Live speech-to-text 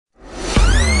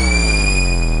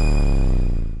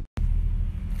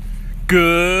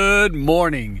Good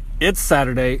morning. It's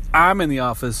Saturday. I'm in the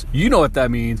office. You know what that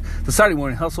means. The Saturday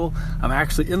morning hustle. I'm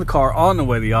actually in the car on the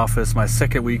way to the office. My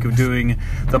second week of doing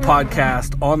the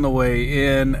podcast on the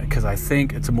way in because I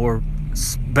think it's a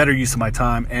better use of my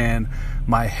time, and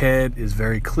my head is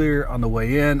very clear on the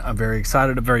way in. I'm very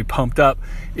excited. I'm very pumped up.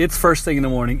 It's first thing in the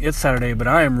morning. It's Saturday, but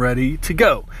I am ready to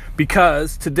go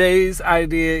because today's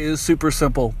idea is super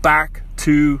simple. Back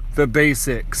to the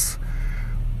basics.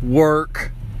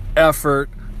 Work, effort,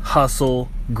 hustle,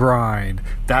 grind.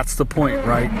 That's the point,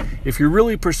 right? If you're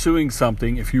really pursuing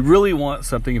something, if you really want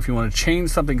something, if you want to change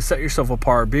something, set yourself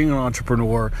apart, being an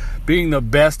entrepreneur, being the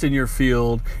best in your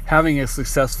field, having a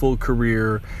successful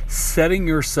career, setting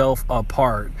yourself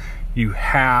apart, you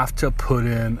have to put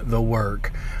in the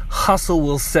work. Hustle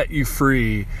will set you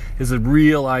free is a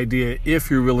real idea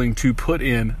if you're willing to put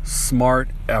in smart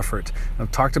effort.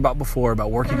 I've talked about before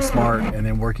about working smart and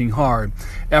then working hard.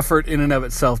 Effort in and of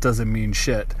itself doesn't mean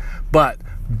shit. But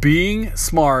being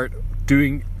smart,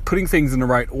 putting things in the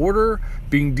right order,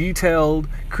 being detailed,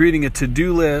 creating a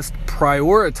to-do list,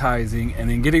 prioritizing, and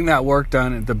then getting that work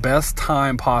done at the best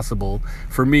time possible.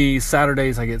 For me,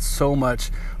 Saturdays, I get so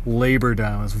much labor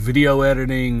done. It's video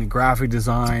editing, graphic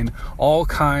design, all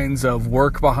kinds of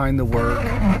work behind the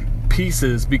work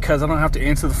pieces because I don't have to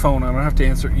answer the phone. I don't have to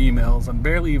answer emails. I'm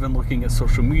barely even looking at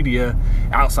social media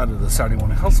outside of the Saturday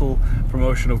Morning Hustle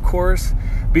promotion, of course,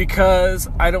 because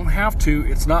I don't have to.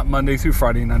 It's not Monday through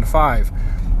Friday, 9 to 5.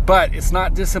 But it's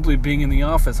not just simply being in the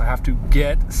office. I have to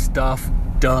get stuff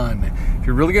done. If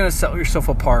you're really going to set yourself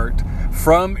apart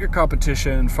from your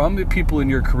competition, from the people in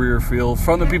your career field,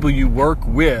 from the people you work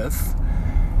with,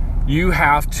 you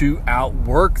have to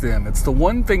outwork them. It's the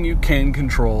one thing you can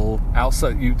control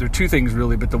outside you. There are two things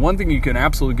really, but the one thing you can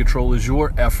absolutely control is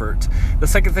your effort. The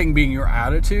second thing being your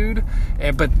attitude,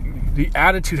 but the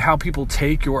attitude, how people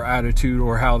take your attitude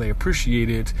or how they appreciate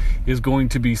it is going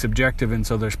to be subjective. And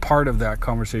so there's part of that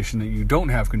conversation that you don't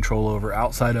have control over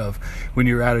outside of when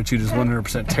your attitude is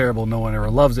 100% terrible, no one ever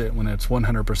loves it. When it's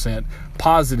 100%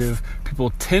 positive,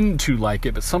 people tend to like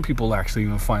it, but some people actually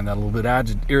even find that a little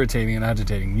bit irritating and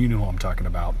agitating. You know who I'm talking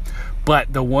about.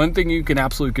 But the one thing you can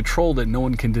absolutely control that no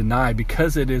one can deny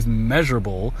because it is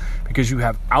measurable, because you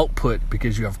have output,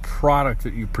 because you have product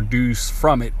that you produce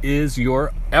from it, is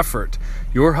your effort,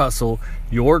 your hustle,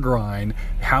 your grind,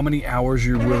 how many hours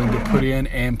you're willing to put in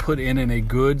and put in a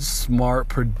good, smart,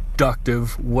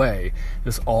 productive way.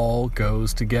 This all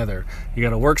goes together. You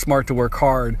got to work smart to work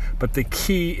hard, but the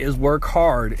key is work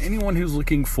hard. Anyone who's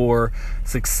looking for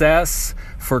success,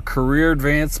 for career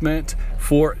advancement,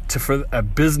 for a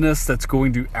business that's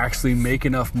going to actually make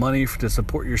enough money to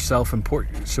support yourself and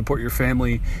support your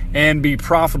family and be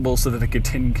profitable so that it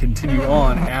can continue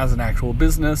on as an actual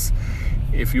business.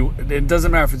 It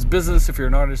doesn't matter if it's business, if you're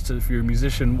an artist, if you're a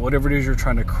musician, whatever it is you're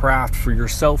trying to craft for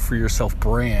yourself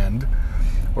brand,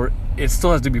 or it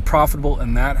still has to be profitable,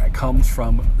 and that comes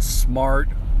from smart,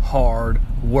 hard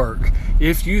work.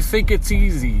 If you think it's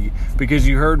easy because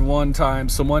you heard one time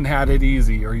someone had it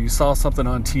easy, or you saw something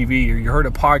on TV, or you heard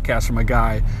a podcast from a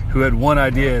guy who had one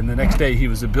idea and the next day he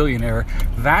was a billionaire,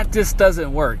 that just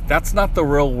doesn't work. That's not the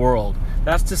real world.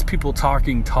 That's just people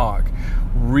talking talk.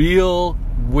 Real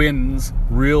wins,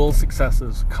 real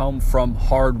successes come from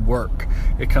hard work.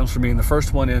 It comes from being the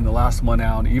first one in, the last one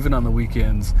out, even on the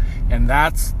weekends. And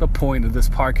that's the point of this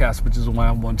podcast, which is why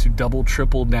I want to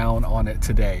triple down on it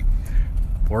today.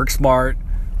 Work smart,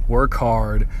 work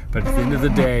hard, but at the end of the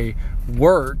day,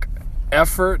 work,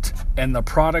 effort, and the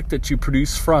product that you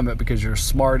produce from it, because you're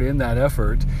smart in that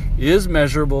effort, is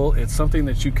measurable. It's something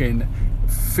that you can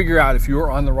figure out if you're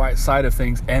on the right side of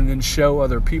things and then show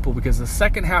other people, because the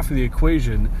second half of the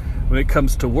equation when it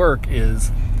comes to work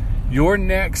is your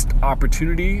next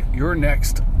opportunity, your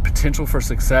next potential for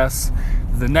success,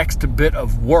 the next bit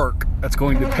of work that's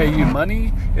going to pay you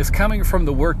money is coming from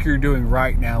the work you're doing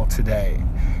right now today.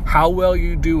 How well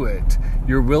you do it,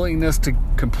 your willingness to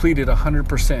complete it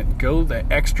 100%, go the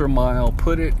extra mile,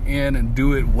 put it in and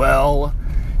do it well,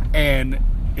 and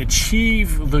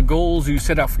achieve the goals you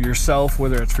set out for yourself,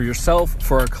 whether it's for yourself,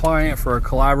 for a client, for a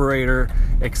collaborator,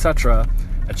 etc.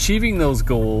 Achieving those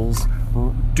goals,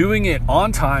 doing it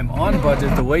on time, on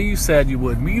budget, the way you said you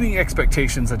would, meeting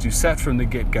expectations that you set from the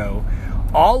get-go,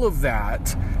 all of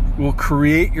that will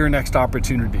create your next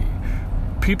opportunity.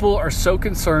 People are so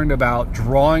concerned about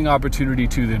drawing opportunity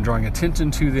to them, drawing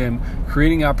attention to them,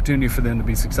 creating opportunity for them to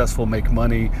be successful, make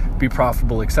money, be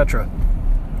profitable, etc.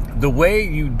 The way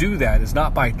you do that is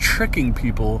not by tricking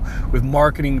people with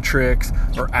marketing tricks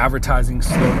or advertising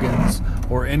slogans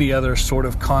or any other sort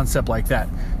of concept like that.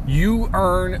 You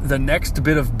earn the next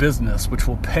bit of business, which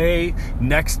will pay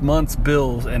next month's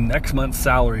bills and next month's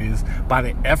salaries by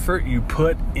the effort you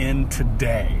put in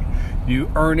today.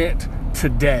 You earn it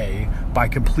today by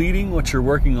completing what you're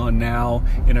working on now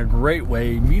in a great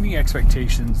way, meeting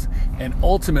expectations, and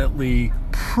ultimately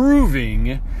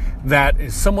proving that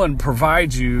if someone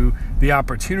provides you the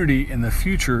opportunity in the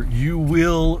future, you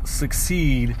will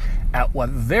succeed at what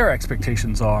their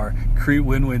expectations are, create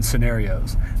win-win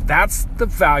scenarios. That's the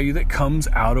value that comes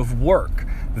out of work.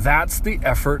 That's the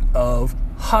effort of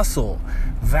hustle.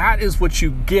 That is what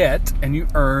you get and you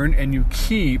earn and you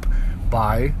keep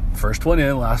by first one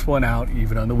in, last one out,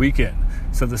 even on the weekend.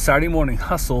 So the Saturday morning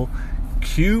hustle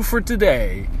cue for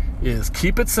today is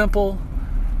keep it simple,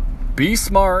 be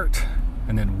smart,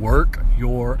 and then work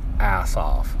your ass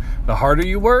off. The harder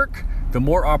you work, the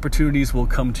more opportunities will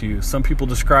come to you. Some people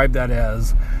describe that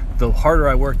as the harder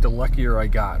I work, the luckier I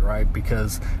got, right?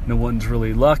 Because no one's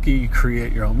really lucky. You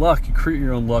create your own luck. You create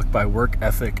your own luck by work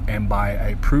ethic and by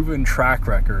a proven track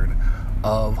record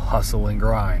of hustle and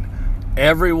grind.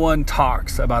 Everyone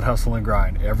talks about hustle and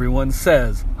grind. Everyone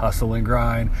says hustle and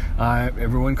grind.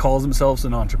 Everyone calls themselves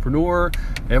an entrepreneur.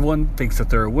 Everyone thinks that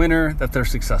they're a winner, that they're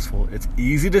successful. It's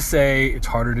easy to say, it's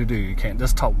harder to do. You can't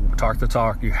just talk the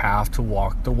talk. You have to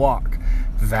walk the walk.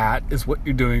 That is what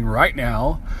you're doing right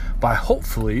now by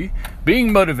hopefully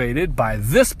being motivated by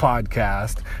this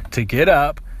podcast to get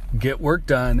up, get work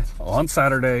done on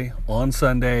Saturday, on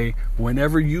Sunday,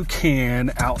 whenever you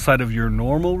can, outside of your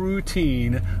normal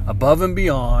routine, above and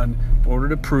beyond, in order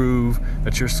to prove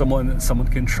that you're someone that someone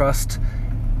can trust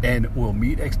and will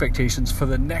meet expectations for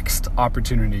the next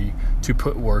opportunity to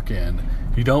put work in.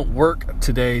 You don't work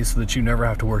today so that you never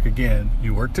have to work again.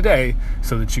 You work today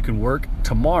so that you can work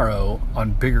tomorrow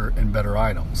on bigger and better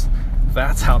items.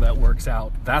 That's how that works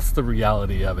out. That's the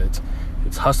reality of it.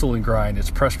 It's hustle and grind.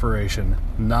 It's perspiration,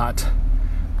 not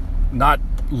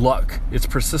luck. It's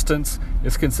persistence,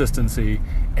 it's consistency,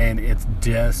 and it's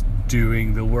just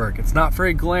doing the work. It's not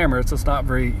very glamorous. It's not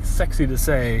very sexy to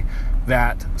say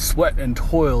that sweat and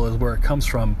toil is where it comes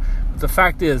from. But the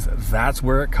fact is, that's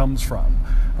where it comes from.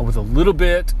 And with a little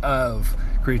bit of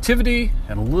creativity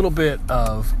and a little bit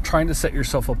of trying to set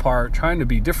yourself apart, trying to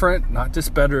be different, not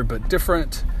just better, but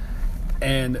different,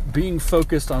 and being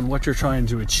focused on what you're trying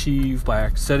to achieve by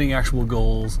setting actual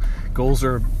goals. Goals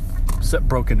are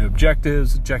broken into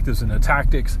objectives into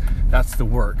tactics. That's the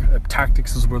work.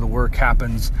 Tactics is where the work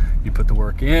happens. You put the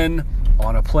work in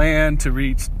on a plan to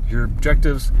reach your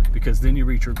objectives, because then you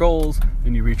reach your goals,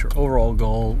 then you reach your overall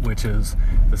goal, which is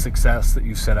the success that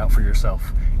you set out for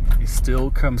yourself. It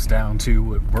still comes down to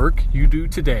what work you do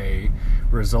today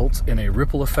results in a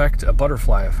ripple effect, a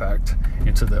butterfly effect,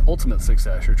 into the ultimate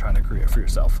success you're trying to create for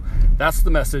yourself. That's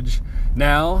the message.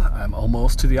 Now, I'm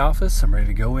almost to the office. I'm ready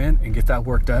to go in and get that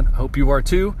work done. I hope you are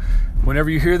too. Whenever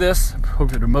you hear this, I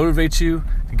hope it motivates you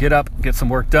to get up, get some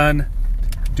work done,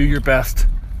 do your best,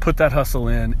 put that hustle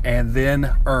in, and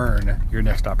then earn your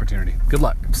next opportunity. Good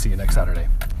luck. See you next Saturday.